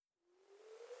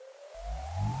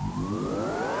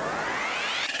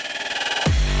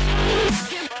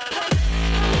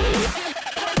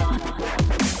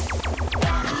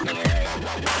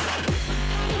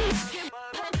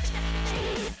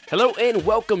Hello and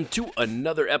welcome to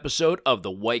another episode of the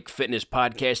Wyke Fitness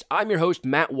Podcast. I'm your host,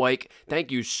 Matt Wyke.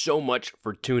 Thank you so much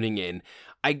for tuning in.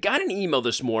 I got an email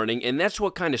this morning, and that's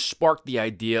what kind of sparked the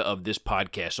idea of this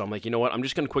podcast. So I'm like, you know what? I'm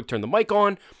just going to quick turn the mic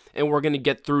on, and we're going to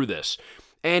get through this.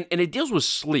 And it deals with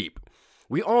sleep.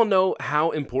 We all know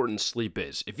how important sleep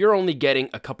is. If you're only getting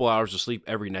a couple hours of sleep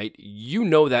every night, you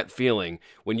know that feeling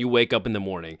when you wake up in the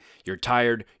morning. You're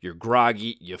tired, you're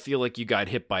groggy, you feel like you got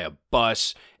hit by a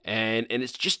bus, and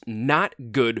it's just not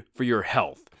good for your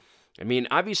health. I mean,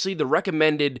 obviously the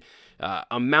recommended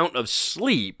amount of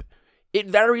sleep, it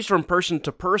varies from person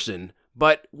to person,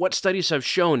 but what studies have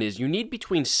shown is you need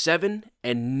between 7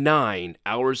 and 9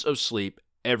 hours of sleep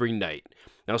every night.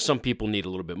 Now, some people need a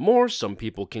little bit more. Some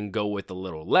people can go with a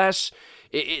little less.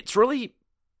 It's really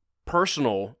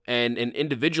personal and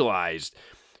individualized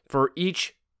for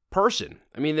each person.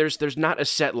 I mean, there's not a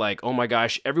set like, oh my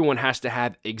gosh, everyone has to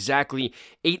have exactly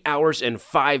 8 hours and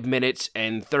 5 minutes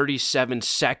and 37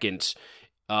 seconds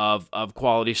of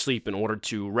quality sleep in order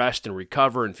to rest and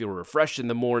recover and feel refreshed in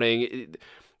the morning.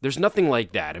 There's nothing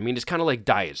like that. I mean, it's kind of like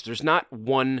diets. There's not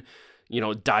one,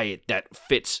 diet that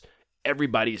fits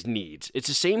everybody's needs. It's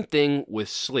the same thing with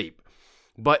sleep.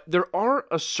 But there are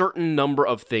a certain number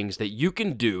of things that you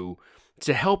can do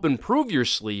to help improve your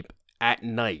sleep at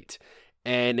night.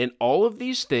 And all of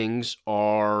these things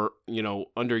are,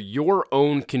 under your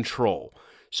own control.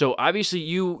 So obviously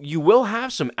you will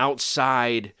have some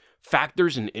outside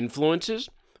factors and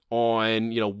influences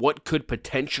on, what could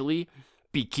potentially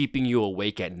be keeping you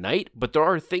awake at night. But there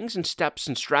are things and steps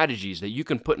and strategies that you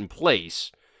can put in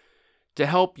place to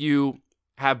help you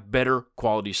have better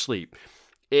quality sleep.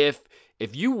 If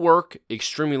you work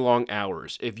extremely long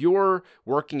hours, if you're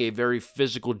working a very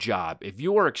physical job, if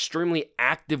you are extremely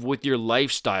active with your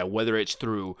lifestyle, whether it's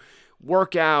through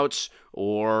workouts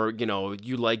or,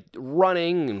 you like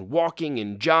running and walking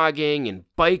and jogging and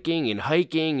biking and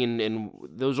hiking, and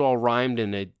those all rhymed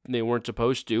and they weren't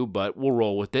supposed to, but we'll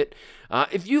roll with it.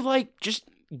 If you like just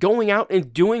going out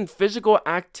and doing physical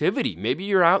activity. Maybe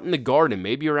you're out in the garden.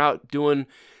 Maybe you're out doing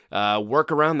work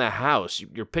around the house.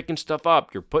 You're picking stuff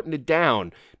up. You're putting it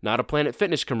down. Not a Planet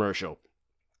Fitness commercial.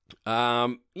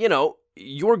 You're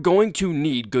going to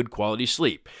need good quality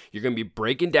sleep. You're going to be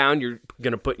breaking down. You're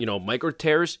going to put, micro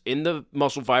tears in the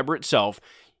muscle fiber itself.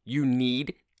 You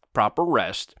need proper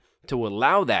rest to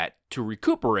allow that to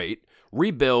recuperate,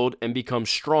 rebuild, and become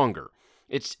stronger.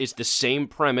 It's the same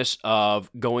premise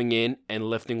of going in and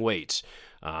lifting weights.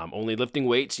 Only lifting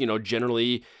weights,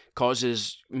 generally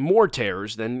causes more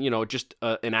tears than, just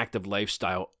an active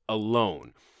lifestyle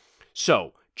alone.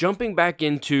 So, jumping back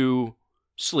into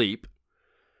sleep,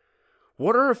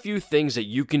 what are a few things that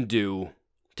you can do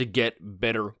to get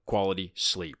better quality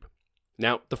sleep?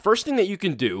 Now, the first thing that you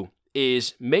can do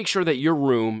is make sure that your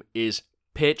room is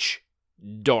pitch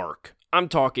dark. I'm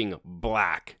talking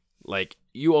black. Like,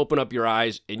 you open up your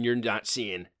eyes and you're not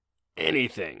seeing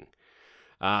anything.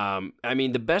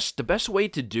 The best way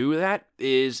to do that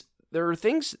is there are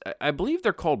things, I believe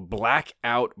they're called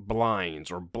blackout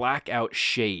blinds or blackout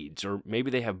shades, or maybe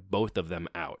they have both of them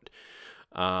out.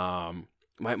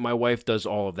 My wife does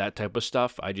all of that type of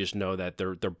stuff. I just know that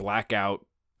they're blackout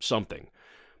something.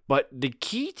 But the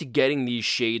key to getting these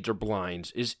shades or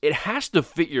blinds is it has to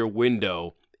fit your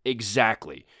window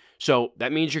exactly. So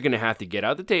that means you're going to have to get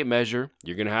out the tape measure.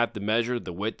 You're going to have to measure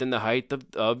the width and the height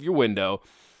of your window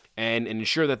and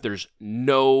ensure that there's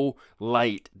no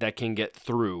light that can get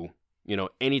through,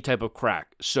 any type of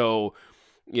crack. So,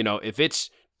 if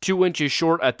it's 2 inches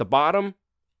short at the bottom,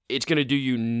 it's going to do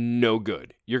you no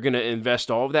good. You're going to invest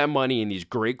all of that money in these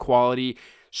great quality,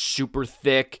 super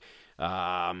thick,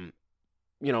 blade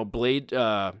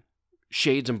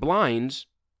shades and blinds,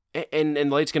 and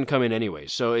light's going to come in anyway.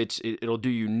 So it'll do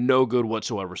you no good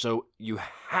whatsoever. So you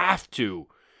have to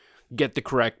get the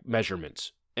correct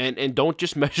measurements. And don't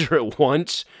just measure it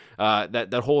once.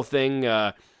 That whole thing,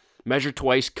 measure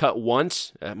twice, cut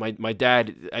once. My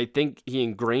dad, I think he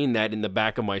ingrained that in the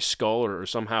back of my skull or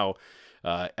somehow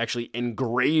actually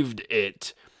engraved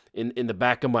it in the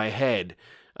back of my head,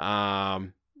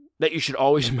 that you should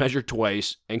always measure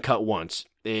twice and cut once.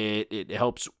 It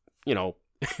helps,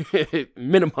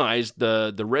 minimize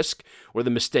the risk or the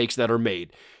mistakes that are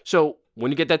made. So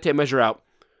when you get that tape measure out,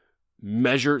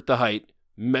 measure the height,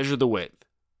 measure the width,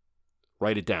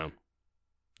 write it down.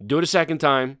 Do it a second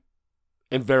time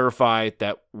and verify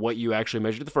that what you actually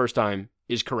measured the first time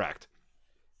is correct.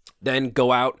 Then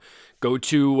go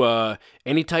to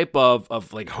any type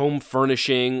of like home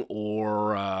furnishing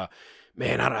or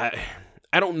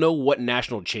I don't know what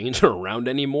national chains are around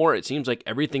anymore. It seems like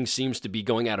everything seems to be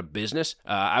going out of business.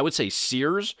 I would say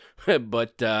Sears,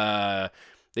 but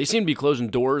They seem to be closing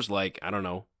doors like, I don't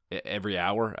know, every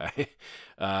hour.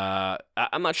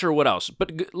 I'm not sure what else,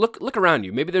 but look around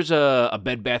you. Maybe there's a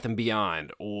Bed Bath &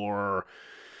 Beyond, or,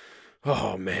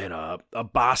 oh man, a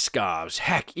Boscov's.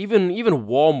 Heck, even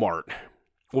Walmart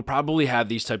will probably have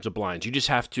these types of blinds. You just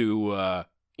have to,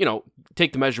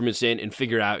 take the measurements in and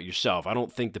figure it out yourself. I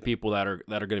don't think the people that are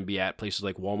going to be at places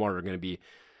like Walmart are going to be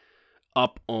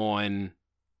up on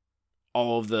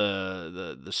all of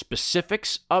the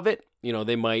specifics of it.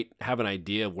 They might have an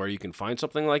idea of where you can find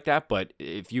something like that, but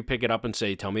if you pick it up and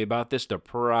say, tell me about this, they're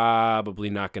probably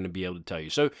not going to be able to tell you.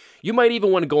 So you might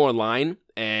even want to go online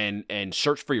and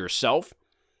search for yourself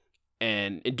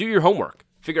and do your homework.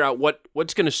 Figure out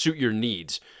what's going to suit your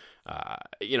needs.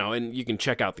 And you can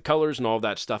check out the colors and all of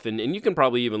that stuff, and you can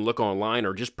probably even look online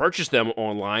or just purchase them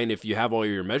online if you have all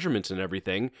your measurements and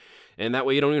everything, and that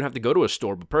way you don't even have to go to a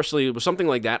store. But personally, with something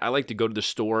like that, I like to go to the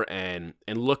store and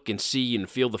look and see and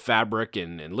feel the fabric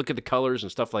and look at the colors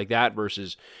and stuff like that,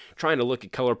 versus trying to look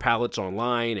at color palettes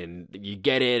online, and you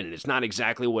get it and it's not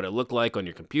exactly what it looked like on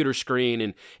your computer screen,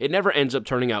 and it never ends up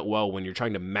turning out well when you're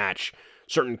trying to match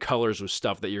certain colors with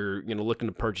stuff that you're looking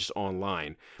to purchase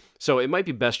online. So it might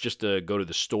be best just to go to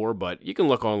the store, but you can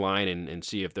look online and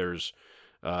see if there's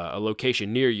a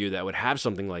location near you that would have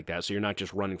something like that, so you're not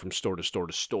just running from store to store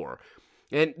to store.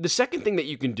 And the second thing that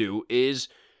you can do is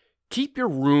keep your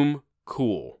room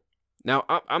cool. Now,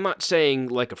 I'm not saying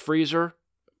like a freezer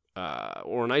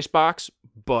or an ice box,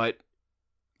 but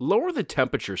lower the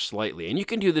temperature slightly, and you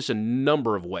can do this a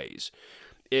number of ways.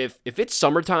 If it's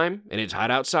summertime and it's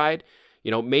hot outside,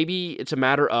 maybe it's a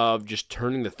matter of just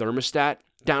turning the thermostat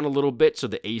down a little bit so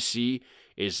the AC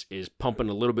is pumping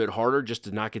a little bit harder just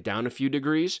to knock it down a few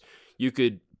degrees. You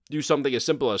could do something as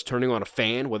simple as turning on a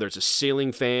fan, whether it's a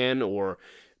ceiling fan or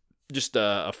just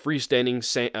a freestanding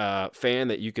fan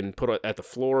that you can put at the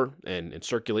floor and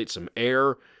circulate some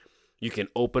air. You can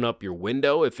open up your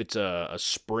window if it's a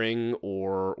spring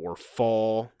or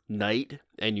fall night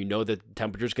and you know that the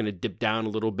temperature is going to dip down a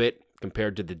little bit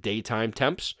compared to the daytime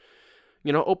temps.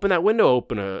 Open that window,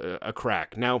 open a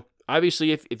crack. Now,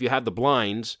 obviously, if you have the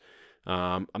blinds,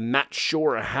 I'm not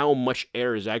sure how much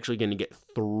air is actually going to get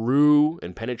through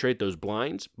and penetrate those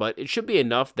blinds, but it should be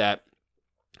enough that,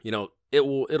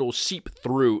 it'll seep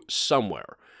through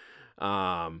somewhere.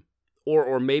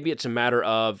 Or maybe it's a matter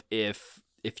of if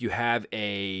you have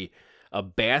a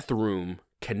bathroom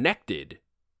connected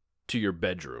to your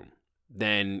bedroom,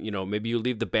 then, maybe you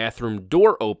leave the bathroom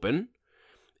door open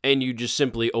and you just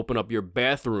simply open up your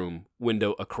bathroom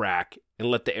window a crack and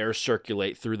let the air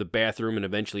circulate through the bathroom, and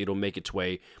eventually it'll make its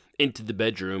way into the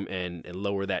bedroom and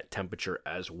lower that temperature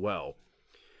as well.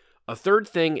 A third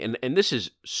thing, and this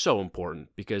is so important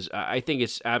because I think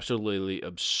it's absolutely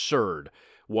absurd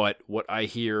what I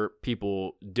hear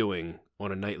people doing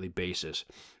on a nightly basis,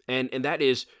 and that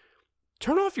is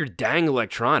turn off your dang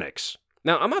electronics.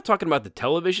 Now, I'm not talking about the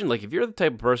television. Like, if you're the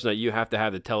type of person that you have to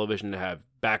have the television to have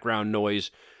background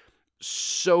noise,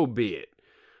 so be it.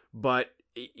 But,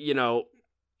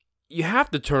 you have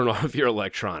to turn off your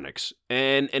electronics.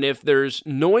 And if there's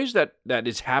noise that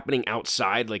is happening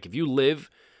outside, like if you live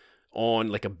on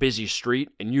like a busy street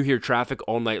and you hear traffic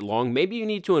all night long, maybe you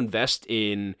need to invest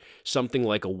in something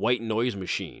like a white noise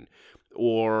machine.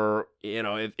 Or,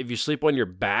 if you sleep on your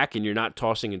back and you're not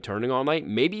tossing and turning all night,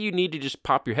 maybe you need to just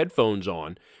pop your headphones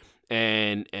on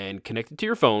and connect it to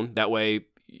your phone. That way,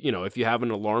 if you have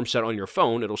an alarm set on your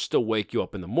phone, it'll still wake you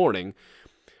up in the morning.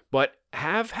 But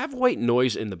have white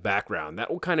noise in the background. That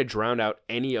will kind of drown out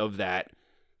any of that,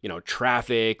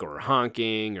 traffic or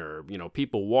honking or,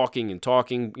 people walking and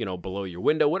talking, below your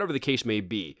window, whatever the case may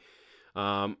be.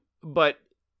 But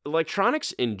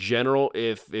electronics in general,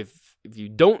 if you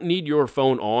don't need your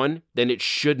phone on, then it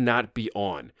should not be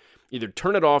on. Either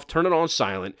turn it off, turn it on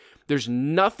silent. There's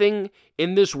nothing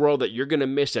in this world that you're going to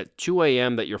miss at 2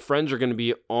 a.m. that your friends are going to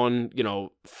be on,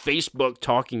 Facebook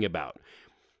talking about.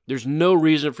 There's no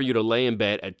reason for you to lay in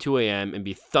bed at 2 a.m. and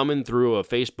be thumbing through a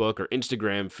Facebook or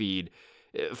Instagram feed.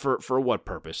 For what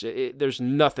purpose? There's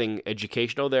nothing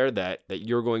educational there that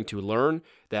you're going to learn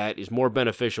that is more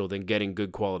beneficial than getting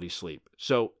good quality sleep.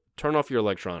 So turn off your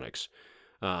electronics.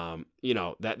 That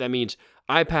means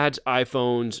iPads,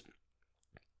 iPhones,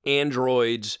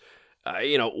 Androids,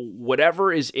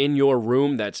 whatever is in your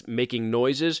room that's making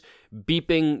noises,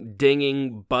 beeping,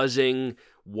 dinging, buzzing,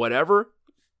 whatever,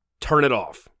 turn it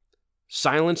off.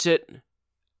 Silence it.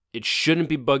 It shouldn't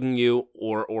be bugging you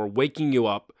or waking you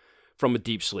up from a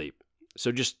deep sleep.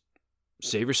 So just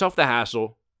save yourself the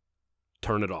hassle,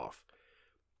 turn it off.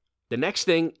 The next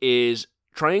thing is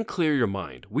try and clear your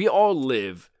mind. We all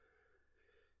live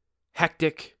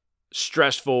hectic,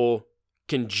 stressful,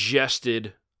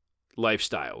 congested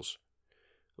lifestyles,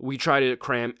 we try to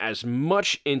cram as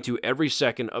much into every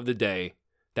second of the day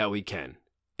that we can.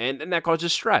 And that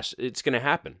causes stress. It's going to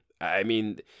happen. I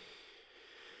mean,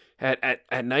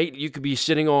 at night, you could be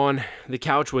sitting on the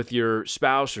couch with your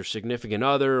spouse or significant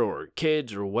other or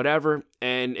kids or whatever,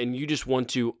 and you just want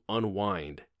to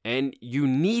unwind. And you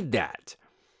need that.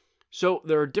 So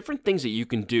there are different things that you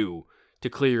can do to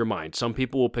clear your mind. Some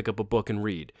people will pick up a book and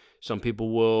read. Some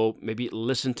people will maybe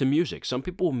listen to music. Some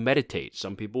people will meditate.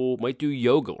 Some people might do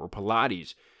yoga or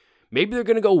Pilates. Maybe they're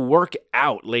going to go work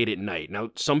out late at night. Now,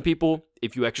 some people,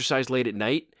 if you exercise late at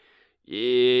night,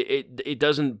 it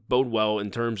doesn't bode well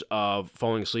in terms of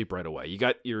falling asleep right away. You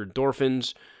got your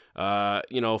endorphins,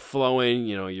 flowing.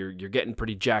 You're getting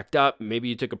pretty jacked up. Maybe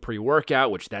you took a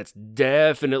pre-workout, which that's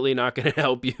definitely not going to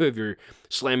help you if you're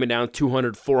slamming down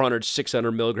 200, 400,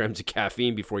 600 milligrams of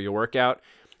caffeine before your workout,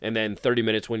 and then 30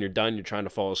 minutes when you're done, you're trying to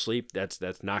fall asleep. That's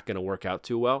not going to work out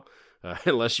too well,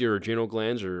 unless your adrenal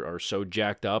glands are so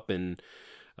jacked up and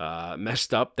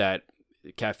messed up that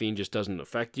caffeine just doesn't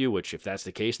affect you, which if that's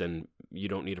the case, then you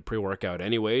don't need a pre-workout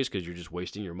anyways because you're just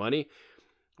wasting your money.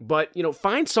 But,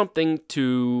 find something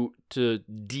to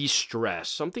de-stress,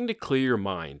 something to clear your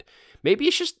mind. Maybe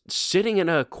it's just sitting in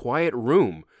a quiet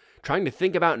room, trying to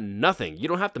think about nothing. You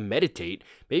don't have to meditate.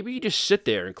 Maybe you just sit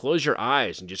there and close your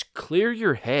eyes and just clear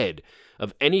your head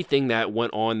of anything that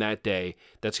went on that day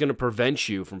that's going to prevent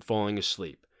you from falling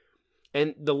asleep.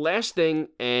 And the last thing,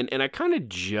 and I kind of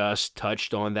just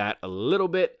touched on that a little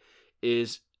bit,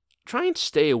 is try and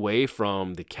stay away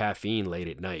from the caffeine late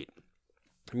at night.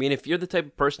 I mean, if you're the type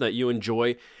of person that you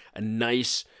enjoy a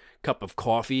nice cup of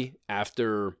coffee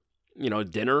after,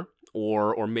 dinner,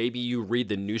 or maybe you read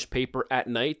the newspaper at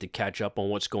night to catch up on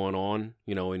what's going on,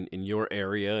 in your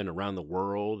area and around the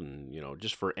world, and,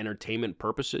 just for entertainment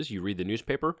purposes, you read the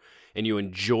newspaper and you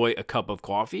enjoy a cup of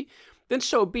coffee, then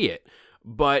so be it.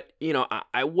 But,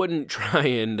 I wouldn't try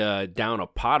and down a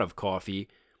pot of coffee,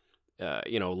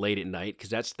 late at night, because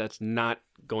that's not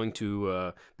going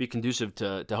to be conducive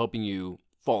to helping you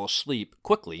fall asleep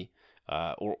quickly,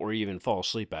 or even fall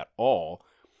asleep at all.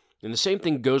 And the same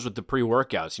thing goes with the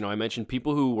pre-workouts. I mentioned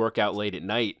people who work out late at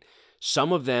night.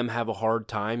 Some of them have a hard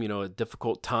time, a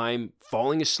difficult time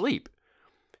falling asleep.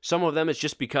 Some of them it's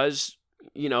just because,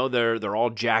 they're all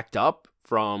jacked up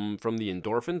from the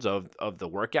endorphins of the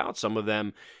workout. Some of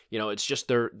them, it's just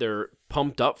they're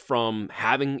pumped up from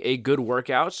having a good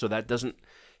workout, so that doesn't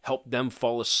help them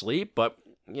fall asleep. But,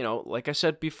 like I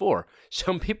said before,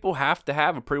 some people have to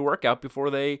have a pre-workout before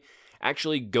they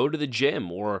actually go to the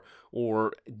gym or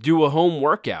do a home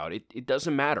workout. It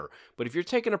doesn't matter. But if you're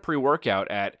taking a pre-workout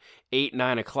at 8,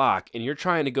 9 o'clock and you're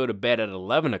trying to go to bed at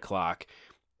 11 o'clock,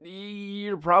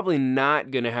 you're probably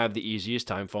not going to have the easiest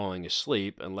time falling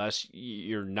asleep unless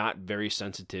you're not very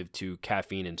sensitive to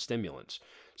caffeine and stimulants.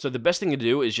 So the best thing to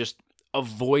do is just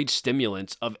avoid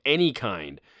stimulants of any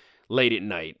kind late at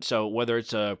night. So whether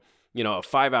it's a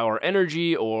 5-hour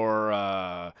energy or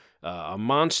a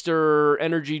Monster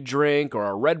energy drink or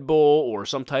a Red Bull or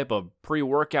some type of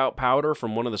pre-workout powder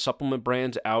from one of the supplement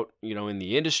brands out, in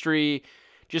the industry,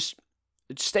 just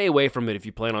stay away from it if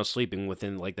you plan on sleeping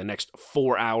within like the next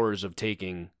 4 hours of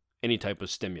taking any type of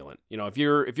stimulant. If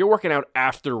you're working out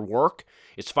after work,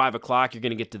 it's 5 o'clock, you're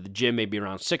going to get to the gym maybe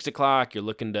around 6 o'clock, you're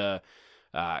looking to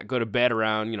go to bed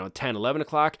around, 10, 11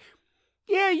 o'clock,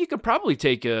 yeah, you could probably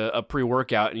take a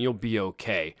pre-workout and you'll be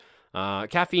okay.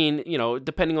 Caffeine,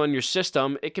 depending on your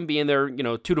system, it can be in there,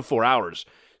 2 to 4 hours.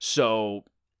 So,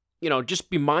 just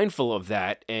be mindful of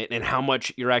that and how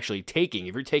much you're actually taking.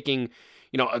 If you're taking,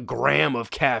 a gram of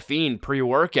caffeine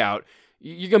pre-workout,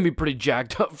 you're going to be pretty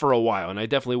jacked up for a while. And I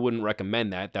definitely wouldn't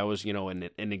recommend that. That was, an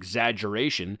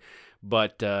exaggeration,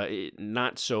 but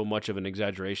not so much of an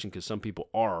exaggeration because some people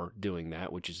are doing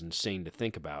that, which is insane to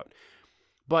think about.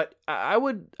 But I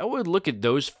would look at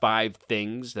those 5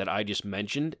 things that I just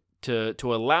mentioned to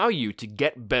allow you to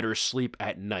get better sleep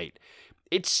at night.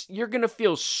 You're going to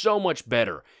feel so much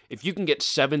better if you can get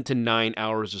 7 to 9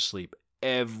 hours of sleep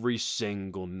every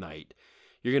single night.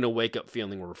 You're going to wake up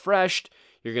feeling refreshed.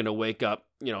 You're going to wake up,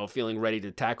 feeling ready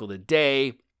to tackle the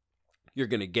day. You're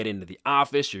going to get into the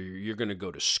office. You're going to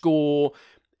go to school,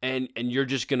 and you're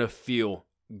just going to feel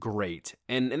great.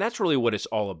 And that's really what it's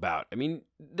all about. I mean,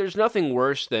 there's nothing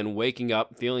worse than waking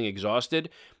up feeling exhausted.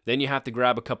 Then you have to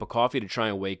grab a cup of coffee to try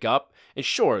and wake up. And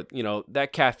sure,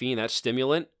 that caffeine, that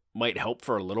stimulant might help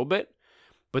for a little bit.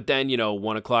 But then,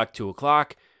 1 o'clock, 2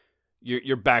 o'clock,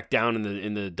 you're back down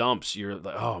in the dumps. You're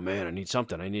like, oh man, I need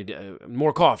something. I need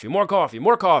more coffee.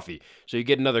 So you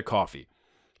get another coffee.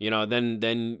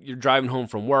 Then you're driving home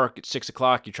from work at 6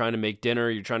 o'clock. You're trying to make dinner.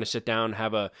 You're trying to sit down,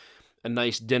 have a a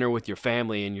nice dinner with your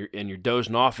family and you're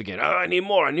dozing off again. Oh, I need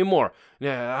more.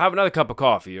 Yeah, have another cup of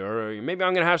coffee, or maybe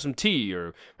I'm gonna have some tea,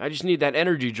 or I just need that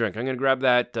energy drink. I'm gonna grab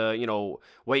that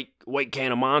white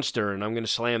can of Monster, and I'm gonna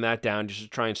slam that down just to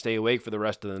try and stay awake for the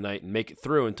rest of the night and make it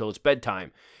through until it's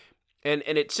bedtime. And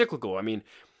it's cyclical. I mean,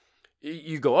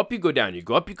 you go up, you go down, you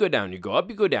go up, you go down, you go up,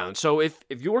 you go down. So if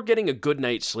you're getting a good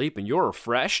night's sleep and you're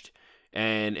refreshed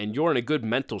and you're in a good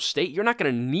mental state, you're not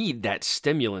going to need that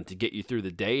stimulant to get you through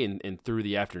the day and through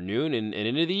the afternoon and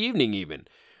into the evening even.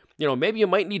 Maybe you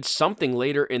might need something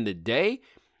later in the day,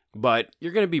 but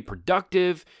you're going to be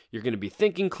productive, you're going to be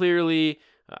thinking clearly,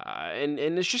 and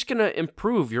it's just going to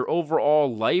improve your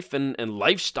overall life and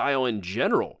lifestyle in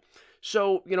general.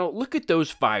 So, look at those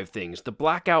 5 things: the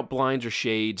blackout blinds or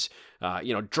shades,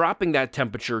 dropping that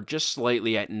temperature just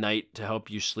slightly at night to help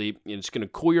you sleep. It's going to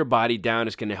cool your body down.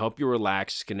 It's going to help you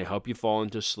relax. It's going to help you fall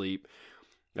into sleep.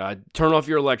 Turn off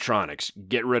your electronics.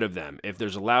 Get rid of them. If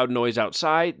there's a loud noise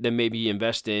outside, then maybe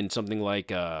invest in something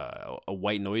like a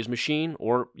white noise machine,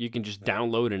 or you can just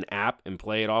download an app and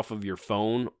play it off of your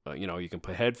phone. You can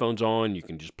put headphones on. You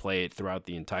can just play it throughout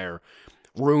the entire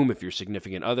room. If your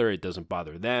significant other, it doesn't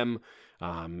bother them.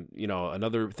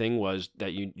 Another thing was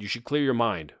that you should clear your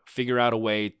mind. Figure out a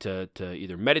way to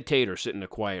either meditate or sit in a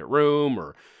quiet room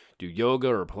or do yoga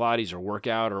or Pilates or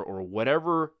workout or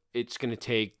whatever it's going to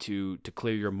take to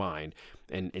clear your mind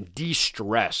and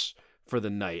de-stress for the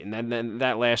night. And then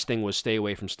that last thing was stay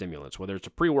away from stimulants, whether it's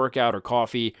a pre-workout or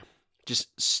coffee.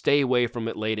 Just stay away from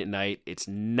it late at night. It's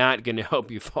not going to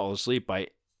help you fall asleep by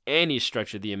any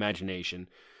stretch of the imagination.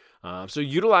 So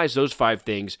utilize those 5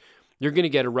 things. You're going to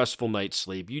get a restful night's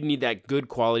sleep. You need that good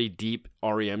quality, deep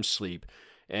REM sleep.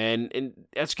 And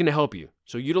that's going to help you.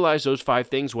 So utilize those 5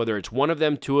 things, whether it's 1 of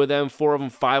them, 2 of them, 4 of them,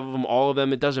 5 of them, all of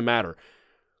them, it doesn't matter.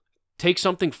 Take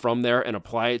something from there and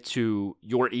apply it to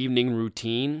your evening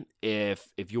routine. If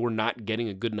you're not getting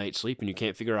a good night's sleep and you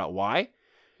can't figure out why,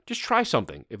 just try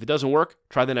something. If it doesn't work,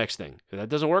 try the next thing. If that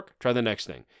doesn't work, try the next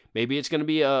thing. Maybe it's going to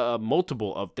be a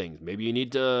multiple of things. Maybe you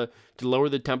need to lower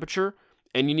the temperature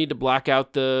and you need to black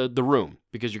out the room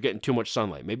because you're getting too much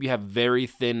sunlight. Maybe you have very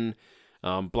thin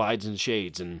blinds and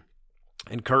shades and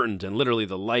curtains, and literally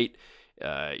the light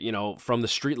from the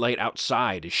street light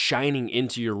outside is shining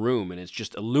into your room and it's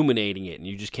just illuminating it and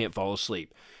you just can't fall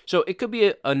asleep. So it could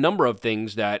be a number of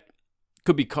things that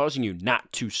could be causing you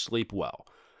not to sleep well.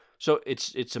 So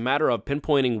it's a matter of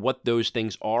pinpointing what those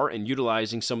things are and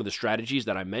utilizing some of the strategies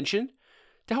that I mentioned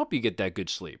to help you get that good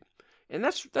sleep. And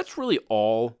that's really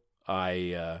all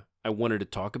I wanted to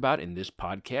talk about in this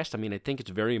podcast. I mean, I think it's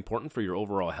very important for your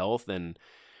overall health and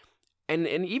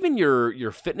even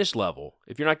your fitness level.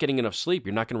 If you're not getting enough sleep,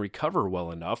 you're not going to recover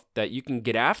well enough that you can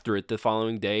get after it the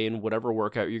following day in whatever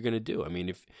workout you're going to do. I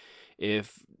mean,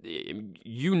 if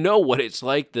you know what it's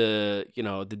like the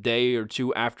day or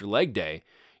two after leg day,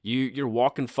 you're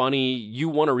walking funny, you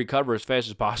want to recover as fast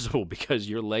as possible because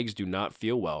your legs do not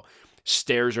feel well.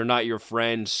 Stairs are not your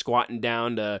friend. Squatting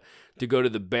down to go to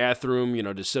the bathroom,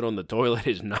 to sit on the toilet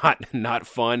is not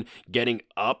fun. Getting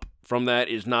up from that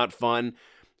is not fun.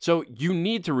 So you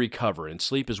need to recover, and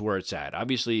sleep is where it's at.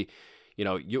 Obviously,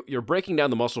 you're breaking down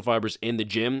the muscle fibers in the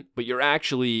gym, but you're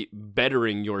actually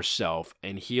bettering yourself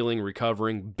and healing,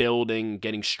 recovering, building,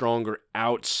 getting stronger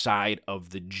outside of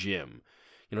the gym.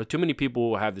 Too many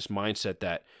people have this mindset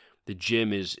that the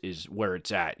gym is where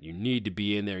it's at. You need to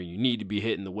be in there. You need to be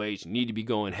hitting the weights. You need to be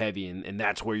going heavy, and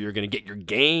that's where you're going to get your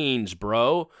gains,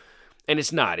 bro. And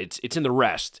it's not. It's in the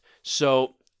rest.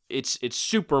 So it's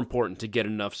super important to get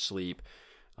enough sleep.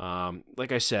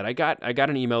 Like I said, I got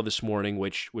an email this morning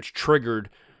which triggered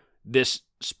this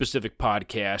specific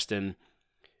podcast, and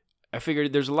I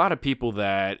figured there's a lot of people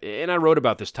that, and I wrote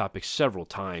about this topic several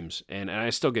times, and I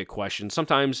still get questions.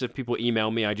 Sometimes if people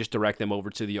email me, I just direct them over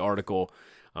to the article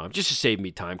just to save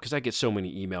me time because I get so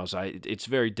many emails. It's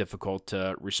very difficult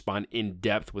to respond in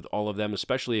depth with all of them,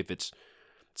 especially if it's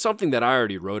something that I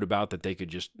already wrote about that they could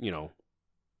just,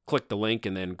 click the link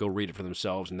and then go read it for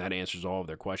themselves, and that answers all of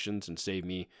their questions and save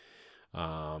me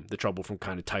the trouble from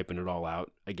kind of typing it all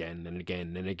out again and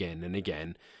again and again and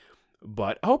again.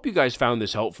 But I hope you guys found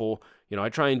this helpful. I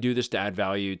try and do this to add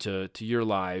value to your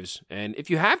lives. And if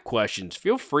you have questions,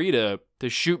 feel free to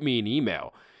shoot me an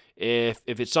email. If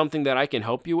it's something that I can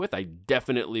help you with, I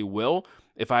definitely will.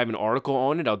 If I have an article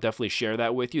on it, I'll definitely share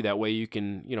that with you. That way you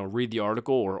can, read the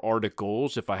article or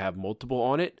articles if I have multiple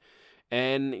on it.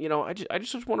 And, I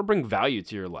just want to bring value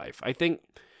to your life. I think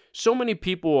so many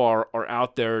people are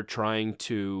out there trying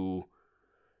to,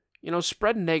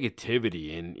 spread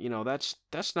negativity. And,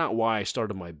 that's not why I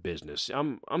started my business.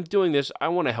 I'm doing this. I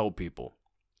want to help people.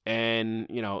 And,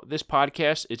 this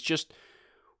podcast, it's just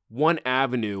one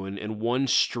avenue and one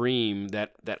stream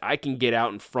that I can get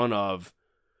out in front of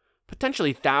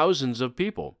potentially thousands of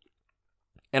people.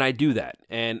 And I do that,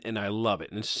 and I love it.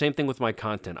 And it's the same thing with my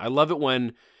content. I love it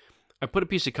when I put a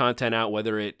piece of content out,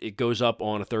 whether it goes up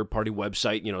on a third-party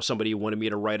website, somebody wanted me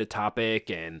to write a topic,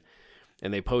 and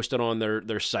they post it on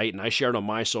their site, and I share it on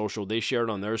my social, they share it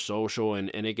on their social, and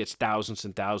it gets thousands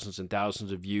and thousands and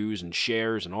thousands of views and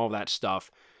shares and all that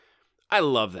stuff. I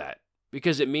love that,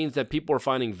 because it means that people are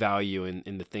finding value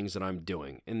in the things that I'm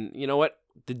doing. And you know what?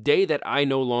 The day that I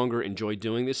no longer enjoy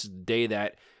doing this is the day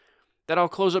that I'll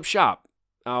close up shop.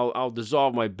 I'll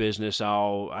dissolve my business.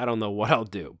 I don't know what I'll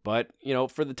do. But,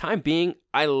 for the time being,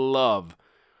 I love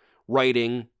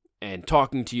writing and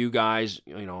talking to you guys,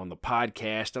 on the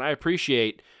podcast. And I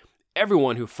appreciate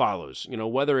everyone who follows,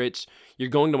 whether it's you're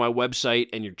going to my website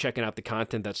and you're checking out the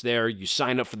content that's there, you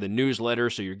sign up for the newsletter,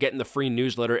 so you're getting the free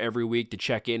newsletter every week to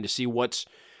check in to see what's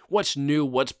new,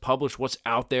 what's published, what's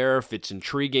out there. If it's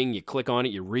intriguing, you click on it,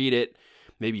 you read it,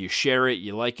 maybe you share it,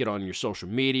 you like it on your social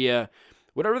media,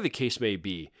 whatever the case may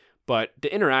be. But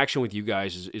the interaction with you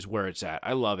guys is where it's at.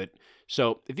 I love it.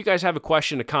 So if you guys have a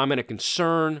question, a comment, a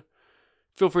concern,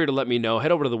 feel free to let me know.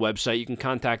 Head over to the website. You can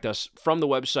contact us from the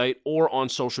website or on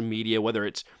social media, whether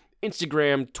it's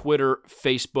Instagram, Twitter,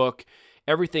 Facebook.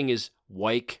 Everything is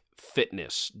Weik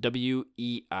Fitness,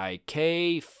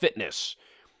 WEIK Fitness.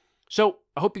 So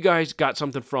I hope you guys got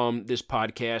something from this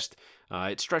podcast.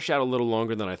 It stretched out a little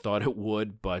longer than I thought it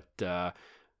would, but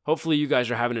hopefully you guys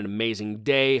are having an amazing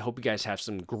day. Hope you guys have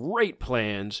some great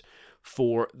plans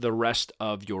for the rest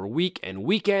of your week and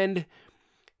weekend.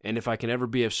 And if I can ever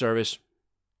be of service,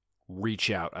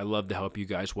 reach out. I love to help you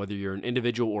guys, whether you're an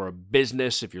individual or a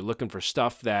business. If you're looking for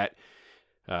stuff that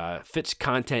fits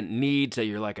content needs, that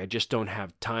you're like, I just don't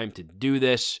have time to do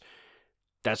this,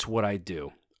 that's what I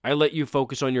do. I let you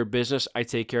focus on your business. I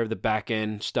take care of the back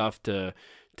end stuff to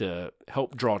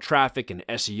help draw traffic and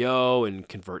SEO and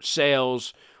convert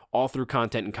sales, all through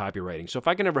content and copywriting. So if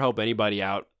I can ever help anybody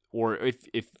out, or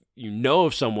if you know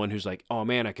of someone who's like, oh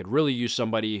man, I could really use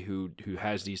somebody who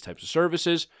has these types of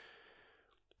services,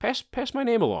 pass my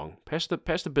name along, pass the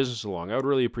business along. I would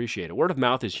really appreciate it. Word of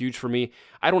mouth is huge for me.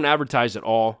 I don't advertise at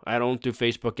all. I don't do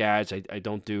Facebook ads. I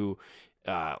don't do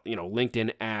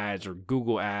LinkedIn ads or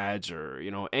Google ads or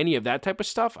any of that type of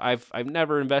stuff. I've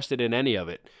never invested in any of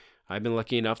it. I've been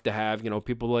lucky enough to have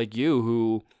people like you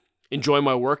who enjoy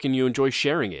my work and you enjoy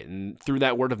sharing it, and through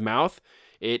that word of mouth,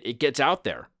 it gets out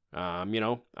there.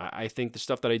 I think the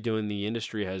stuff that I do in the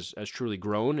industry has truly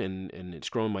grown, and it's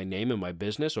grown my name and my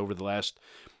business over the last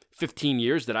 15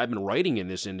 years that I've been writing in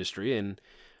this industry, and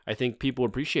I think people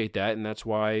appreciate that, and that's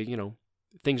why,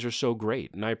 things are so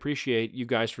great, and I appreciate you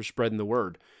guys for spreading the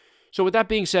word. So with that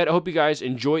being said, I hope you guys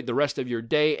enjoyed the rest of your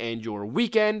day and your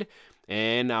weekend,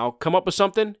 and I'll come up with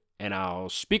something, and I'll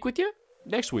speak with you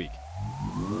next week.